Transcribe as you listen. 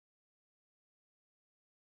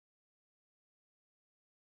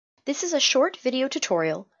This is a short video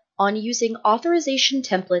tutorial on using authorization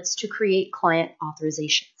templates to create client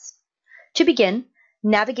authorizations. To begin,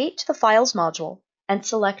 navigate to the Files module and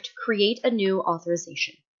select Create a New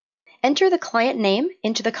Authorization. Enter the client name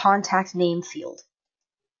into the Contact Name field.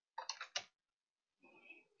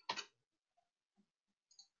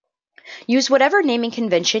 Use whatever naming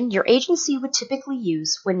convention your agency would typically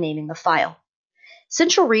use when naming a file.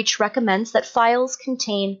 CentralReach recommends that files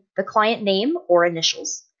contain the client name or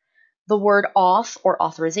initials, the word auth or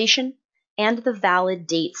authorization, and the valid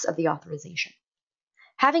dates of the authorization.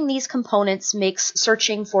 Having these components makes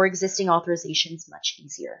searching for existing authorizations much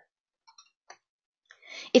easier.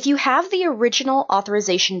 If you have the original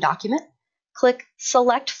authorization document, click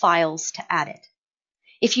Select Files to add it.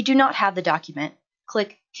 If you do not have the document,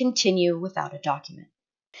 click Continue without a document.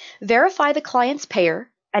 Verify the client's payer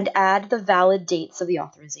and add the valid dates of the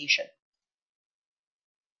authorization.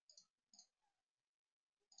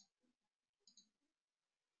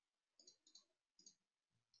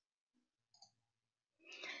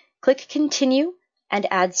 Click Continue and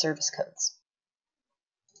add service codes.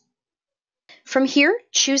 From here,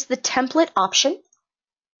 choose the Template option,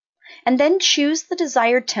 and then choose the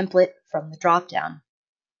desired template from the drop-down.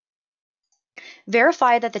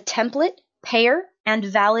 Verify that the template, payer, and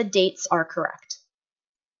valid dates are correct.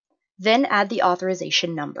 Then add the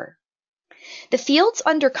authorization number. The fields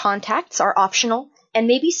under Contacts are optional and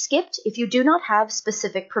may be skipped if you do not have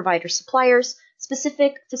specific provider suppliers,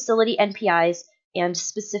 specific facility NPIs, and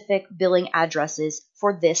specific billing addresses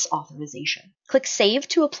for this authorization. Click Save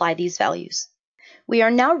to apply these values. We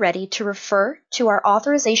are now ready to refer to our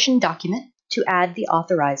authorization document to add the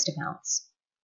authorized amounts.